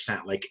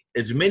 5%. Like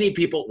as many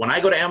people, when I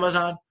go to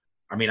Amazon,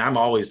 I'm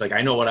always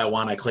I know what I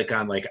want. I click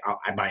on,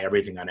 I buy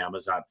everything on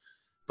Amazon.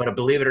 But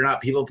believe it or not,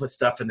 people put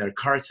stuff in their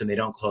carts and they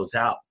don't close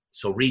out.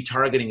 So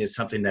retargeting is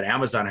something that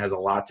Amazon has a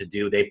lot to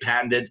do. They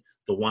patented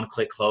the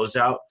one-click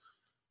closeout.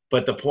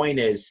 But the point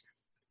is,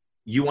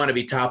 you want to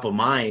be top of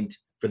mind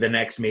for the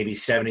next maybe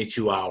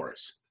 72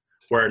 hours,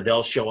 where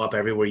they'll show up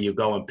everywhere you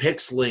go. And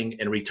pixeling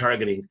and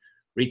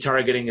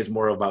retargeting is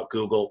more about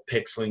Google.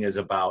 Pixeling is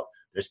about,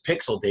 there's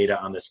pixel data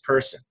on this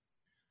person.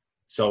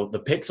 So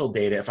the pixel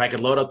data, if I could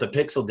load up the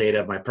pixel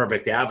data of my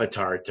perfect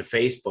avatar to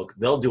Facebook,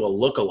 they'll do a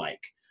lookalike.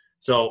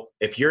 So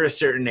if you're a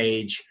certain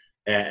age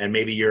and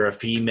maybe you're a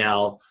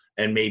female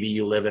and maybe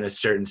you live in a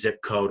certain zip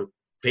code,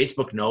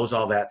 Facebook knows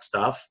all that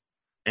stuff,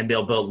 and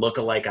they'll build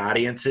lookalike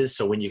audiences.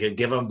 So when you can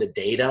give them the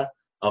data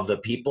of the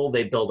people,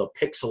 they build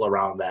a pixel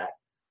around that,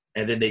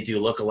 and then they do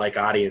lookalike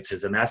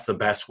audiences, and that's the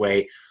best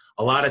way.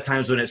 A lot of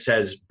times when it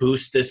says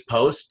boost this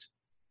post,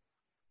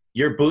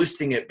 you're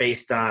boosting it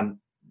based on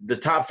the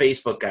top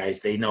Facebook guys.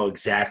 They know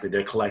exactly.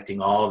 They're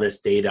collecting all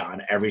this data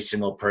on every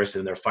single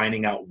person. They're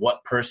finding out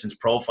what person's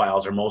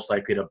profiles are most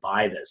likely to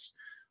buy this.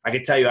 I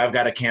can tell you, I've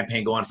got a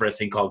campaign going for a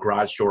thing called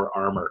Garage Door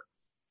Armor.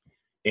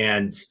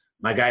 And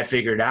my guy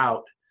figured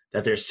out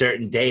that there's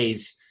certain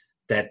days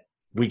that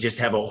we just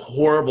have a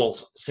horrible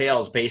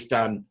sales based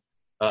on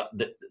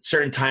the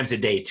certain times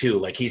of day too.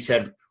 Like he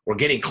said, we're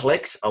getting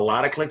clicks, a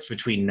lot of clicks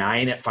between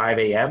 9 and 5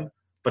 a.m.,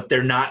 but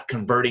they're not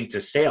converting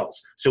to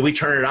sales. So we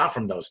turn it off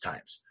from those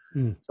times.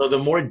 So the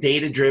more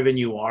data-driven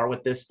you are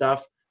with this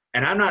stuff,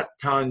 and I'm not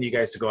telling you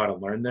guys to go out and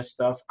learn this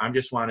stuff. I'm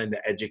just wanting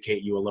to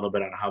educate you a little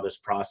bit on how this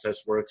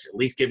process works, at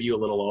least give you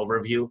a little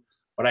overview.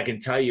 But I can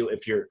tell you,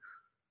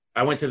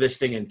 I went to this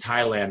thing in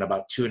Thailand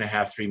about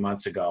 2.5, 3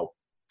 months ago,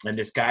 and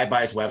this guy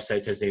buys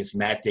websites. His name's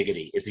Matt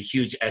Diggity. It's a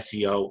huge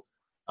SEO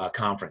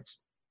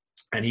conference.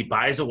 And he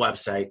buys a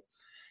website,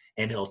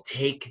 and he'll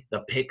take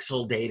the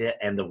pixel data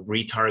and the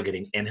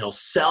retargeting, and he'll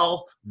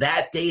sell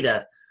that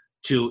data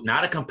to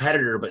not a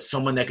competitor, but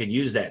someone that could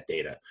use that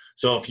data.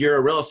 So if you're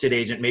a real estate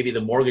agent, maybe the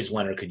mortgage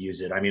lender could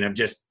use it. I mean, I'm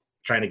just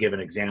trying to give an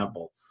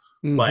example.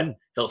 But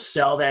he'll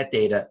sell that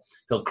data.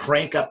 He'll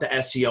crank up the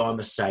SEO on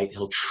the site.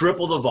 He'll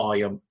triple the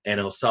volume, and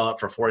he'll sell it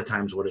for 4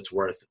 times what it's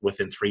worth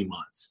within 3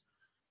 months.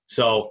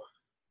 So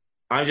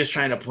I'm just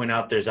trying to point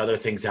out there's other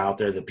things out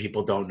there that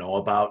people don't know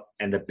about.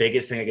 And the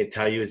biggest thing I can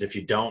tell you is, if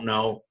you don't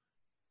know,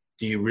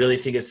 do you really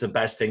think it's the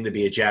best thing to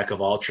be a jack of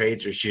all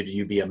trades, or should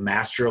you be a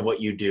master of what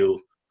you do,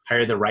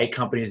 hire the right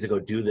companies to go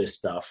do this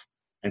stuff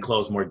and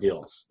close more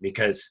deals?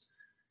 Because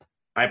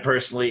I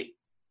personally,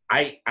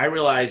 I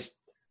realized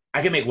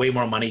I can make way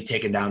more money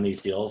taking down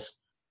these deals,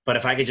 but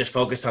if I could just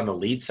focus on the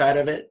lead side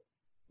of it,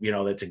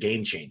 that's a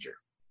game changer.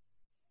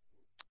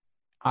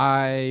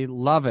 I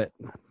love it.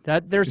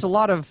 That there's a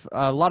lot of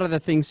the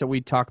things that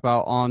we talk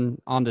about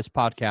on this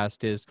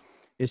podcast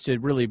is to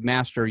really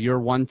master your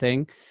one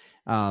thing.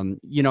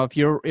 If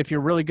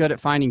you're really good at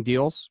finding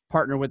deals,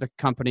 partner with a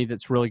company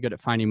that's really good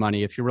at finding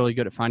money. If you're really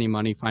good at finding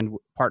money,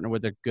 partner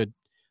with a good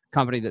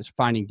company that's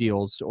finding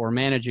deals or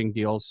managing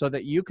deals, so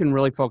that you can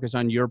really focus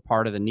on your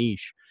part of the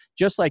niche.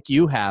 Just like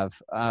you have,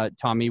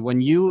 Tommy,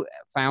 when you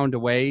found a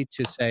way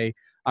to say,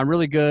 I'm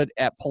really good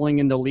at pulling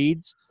in the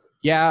leads.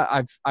 Yeah,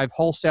 I've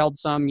wholesaled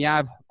some.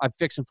 Yeah, I've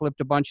fixed and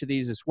flipped a bunch of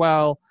these as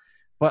well.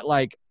 But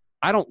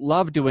I don't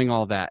love doing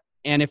all that.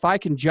 And if I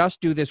can just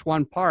do this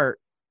one part,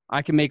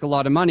 I can make a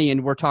lot of money.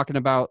 And we're talking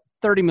about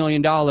 $30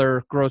 million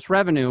gross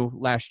revenue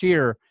last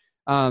year.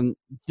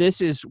 This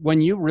is when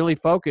you really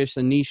focus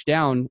and niche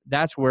down,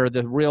 that's where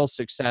the real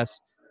success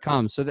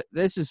comes. So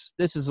this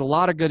is a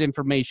lot of good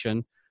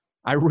information.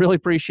 I really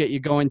appreciate you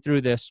going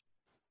through this.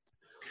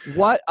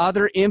 What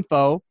other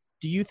info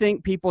do you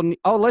think people need?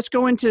 Let's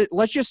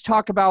just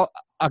talk about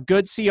a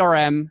good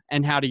CRM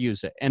and how to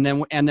use it. And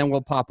then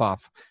we'll pop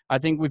off. I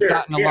think we've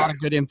gotten a lot of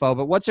good info,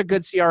 but what's a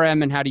good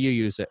CRM and how do you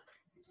use it?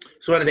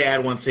 So I wanted to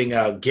add one thing.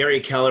 Gary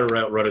Keller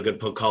wrote a good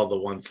book called The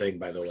One Thing,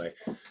 by the way.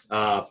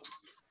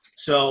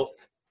 So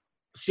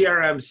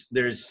CRMs,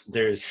 there's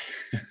there's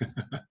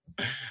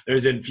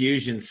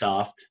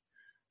Infusionsoft,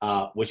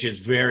 which is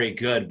very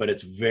good, but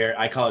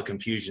I call it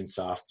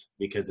Confusionsoft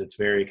because it's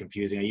very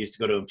confusing. I used to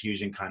go to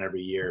InfusionCon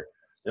every year.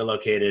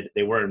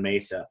 They were in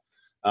Mesa.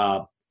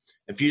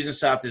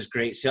 Infusionsoft is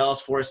great.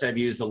 Salesforce I've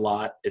used a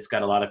lot. It's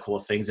got a lot of cool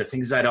things. The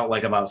things I don't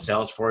like about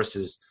Salesforce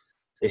is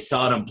they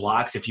sell it in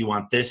blocks. If you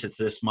want this, it's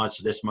this much,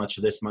 this much,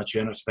 this much.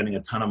 You end up spending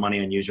a ton of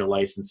money on user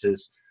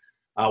licenses.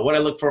 What I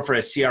look for a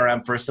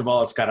CRM, first of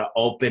all, it's got an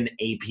open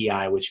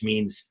API, which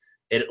means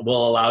it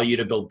will allow you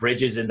to build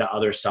bridges into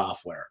other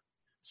software.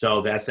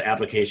 So that's the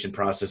application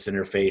process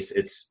interface.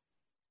 It's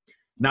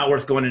not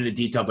worth going into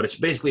detail, but it's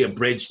basically a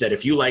bridge that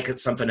if you like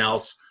something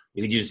else,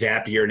 you could use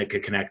Zapier and it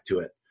could connect to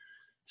it.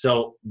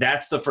 So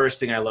that's the first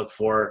thing I look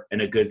for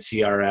in a good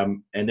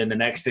CRM. And then the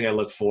next thing I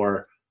look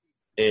for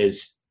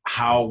is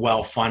how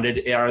well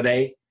funded are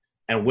they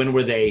and when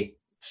were they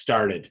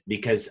started?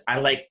 Because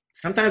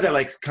sometimes I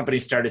like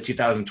companies started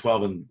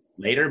 2012 and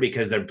later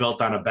because they're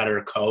built on a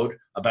better code,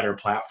 a better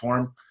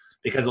platform.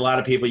 Because a lot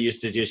of people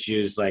used to just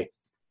use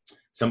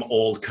some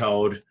old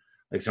code,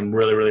 some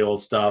really, really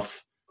old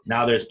stuff.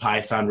 Now there's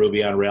Python,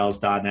 Ruby on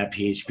Rails, .NET,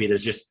 PHP.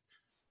 There's just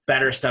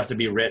better stuff to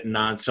be written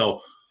on.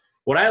 So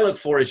what I look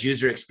for is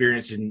user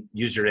experience and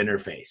user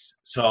interface.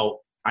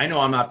 So I know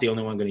I'm not the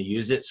only one going to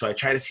use it. So I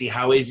try to see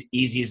how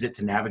easy is it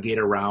to navigate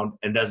around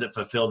and does it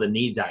fulfill the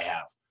needs I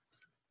have.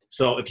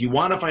 So if you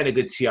want to find a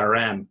good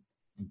CRM,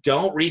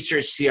 don't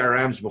research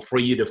CRMs before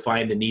you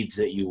define the needs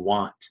that you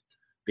want.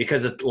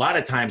 Because a lot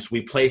of times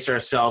we place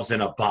ourselves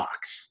in a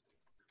box.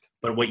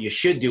 But what you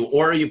should do,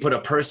 or you put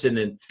a person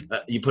in,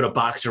 you put a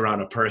box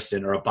around a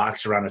person or a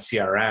box around a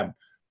CRM.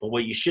 But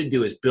what you should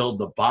do is build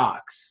the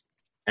box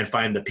and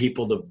find the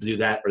people to do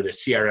that or the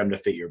CRM to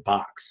fit your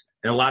box.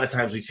 And a lot of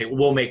times we say, well,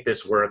 we'll make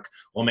this work.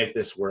 We'll make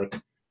this work.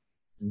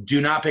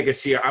 Do not pick a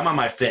CRM. I'm on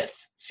my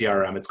 5th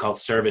CRM. It's called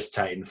Service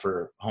Titan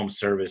for home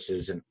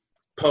services. And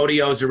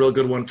Podio is a real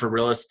good one for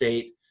real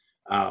estate.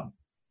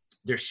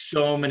 There's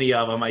so many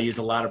of them. I use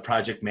a lot of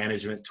project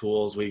management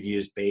tools. We've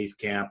used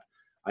Basecamp.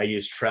 I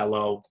use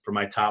Trello for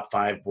my top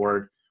 5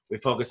 board. We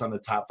focus on the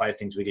top 5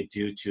 things we could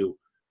do to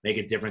make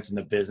a difference in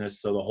the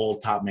business. So the whole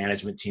top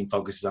management team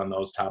focuses on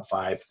those top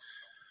 5.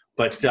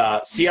 But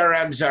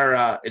CRMs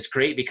are, it's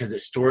great because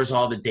it stores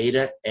all the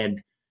data.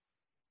 And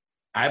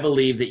I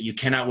believe that you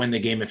cannot win the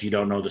game if you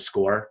don't know the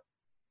score.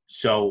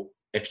 So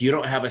if you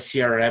don't have a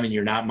CRM and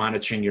you're not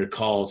monitoring your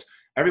calls,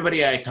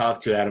 everybody I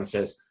talk to, Adam,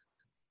 says,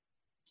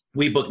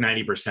 we book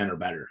 90% or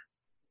better.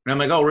 And I'm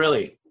like, oh,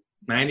 really?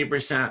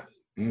 90%?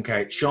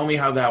 Okay. Show me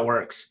how that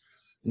works.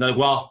 And they're like,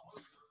 well,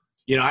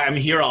 you know, I'm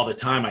here all the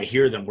time. I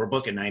hear them. We're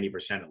booking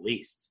 90% at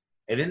least.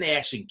 And then they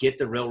actually get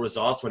the real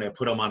results when I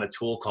put them on a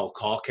tool called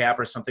CallCap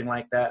or something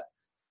like that.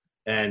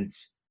 And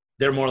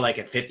they're more like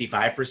at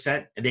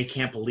 55%, and they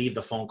can't believe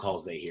the phone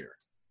calls they hear.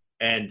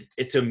 And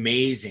it's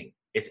amazing.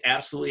 It's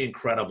absolutely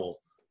incredible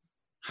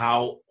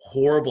how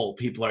horrible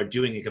people are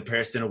doing in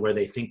comparison to where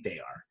they think they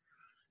are.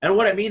 And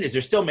what I mean is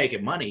they're still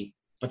making money,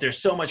 but there's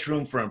so much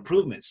room for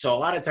improvement. So a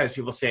lot of times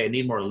people say, I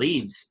need more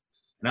leads.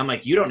 And I'm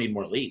like, you don't need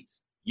more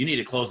leads. You need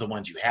to close the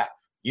ones you have.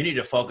 You need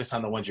to focus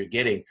on the ones you're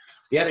getting.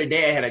 The other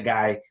day I had a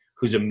guy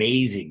who's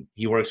amazing.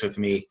 He works with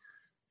me.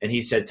 And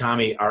he said,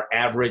 Tommy, our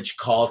average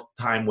call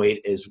time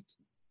wait is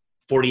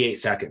 48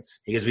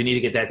 seconds. He goes, we need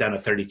to get that down to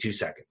 32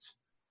 seconds.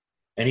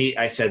 And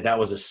I said, that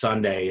was a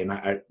Sunday, and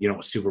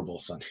a Super Bowl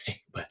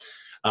Sunday. But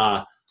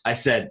I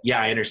said, yeah,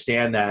 I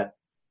understand that.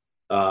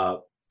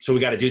 So we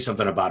got to do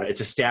something about it.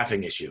 It's a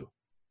staffing issue.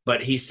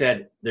 But he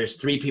said, there's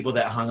 3 people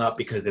that hung up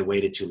because they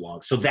waited too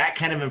long. So that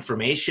kind of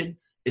information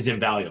is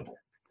invaluable.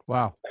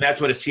 Wow. And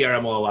that's what a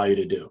CRM will allow you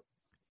to do.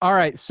 All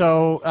right.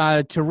 So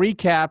to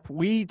recap,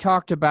 we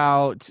talked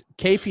about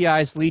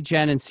KPIs, lead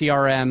gen, and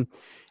CRM.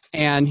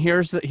 And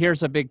here's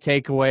a big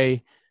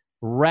takeaway.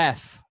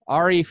 REF,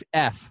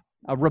 R-E-F,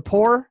 a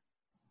rapport,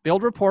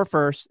 build rapport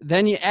first.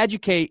 Then you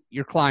educate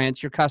your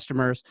clients, your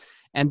customers.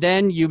 And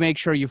then you make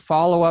sure you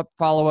follow up,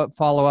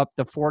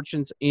 the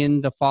fortunes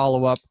in the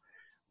follow-up.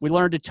 We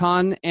learned a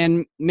ton.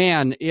 And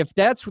man, if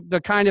that's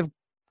the kind of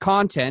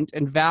content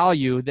and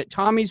value that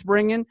Tommy's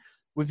bringing,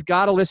 we've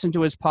got to listen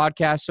to his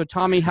podcast. So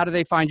Tommy, how do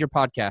they find your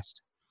podcast?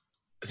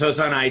 So it's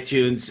on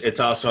iTunes. It's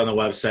also on the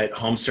website,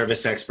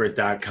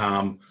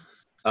 homeserviceexpert.com.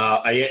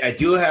 I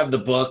do have the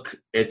book.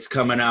 It's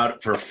coming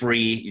out for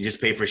free. You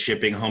just pay for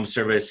shipping,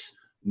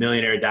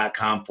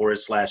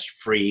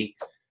 homeservicemillionaire.com/free.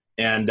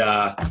 And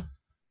I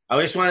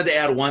just wanted to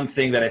add one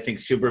thing that I think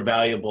is super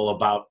valuable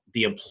about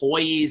the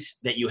employees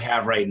that you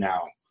have right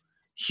now.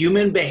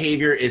 Human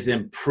behavior is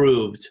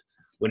improved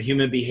when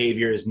human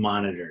behavior is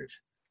monitored.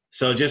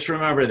 So just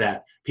remember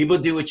that. People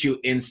do what you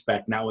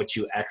inspect, not what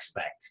you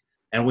expect.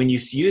 And when you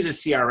use a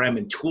CRM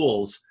and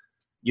tools,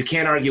 you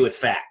can't argue with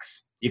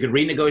facts. You could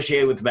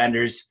renegotiate with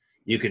vendors,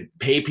 you could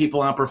pay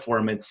people on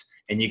performance,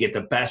 and you get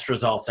the best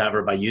results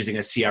ever by using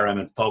a CRM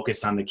and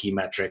focus on the key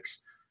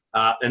metrics.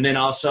 And then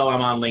also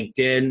I'm on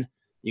LinkedIn.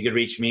 You could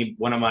reach me.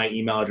 One of my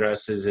email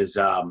addresses is,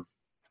 I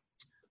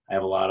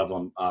have a lot of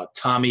them,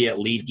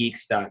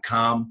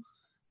 Tommy@leadgeeks.com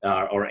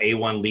or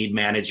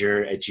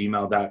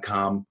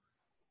a1leadmanager@gmail.com.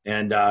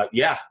 And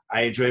yeah,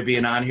 I enjoy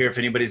being on here. If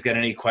anybody's got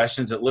any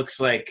questions, it looks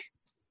like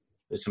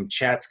there's some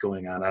chats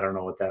going on. I don't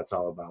know what that's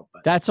all about.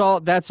 But That's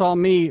all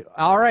me.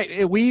 All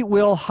right. We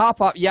will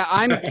hop up. Yeah,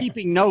 I'm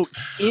keeping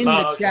notes in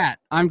the chat.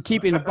 I'm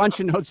keeping a bunch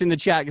of notes in the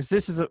chat because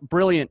this is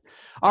brilliant.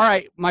 All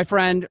right, my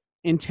friend,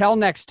 until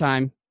next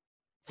time,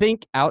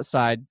 think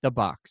outside the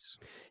box.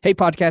 Hey,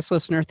 podcast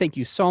listener, thank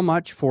you so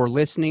much for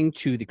listening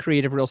to the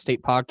Creative Real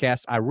Estate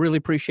Podcast. I really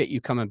appreciate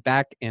you coming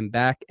back and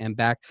back and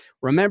back.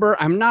 Remember,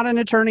 I'm not an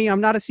attorney.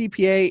 I'm not a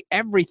CPA.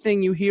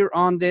 Everything you hear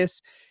on this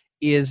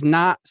is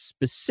not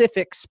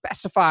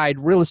specified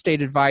real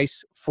estate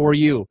advice for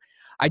you.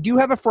 I do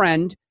have a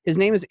friend. His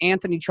name is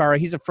Anthony Chara.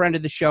 He's a friend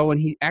of the show,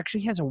 and he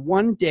actually has a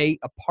one-day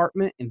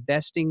apartment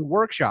investing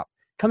workshop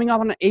coming up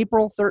on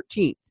April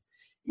 13th.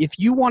 If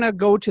you want to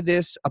go to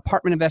this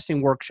apartment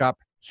investing workshop,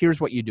 here's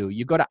what you do.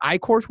 You go to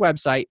iCore's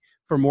website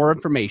for more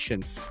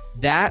information.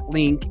 That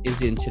link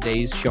is in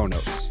today's show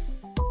notes.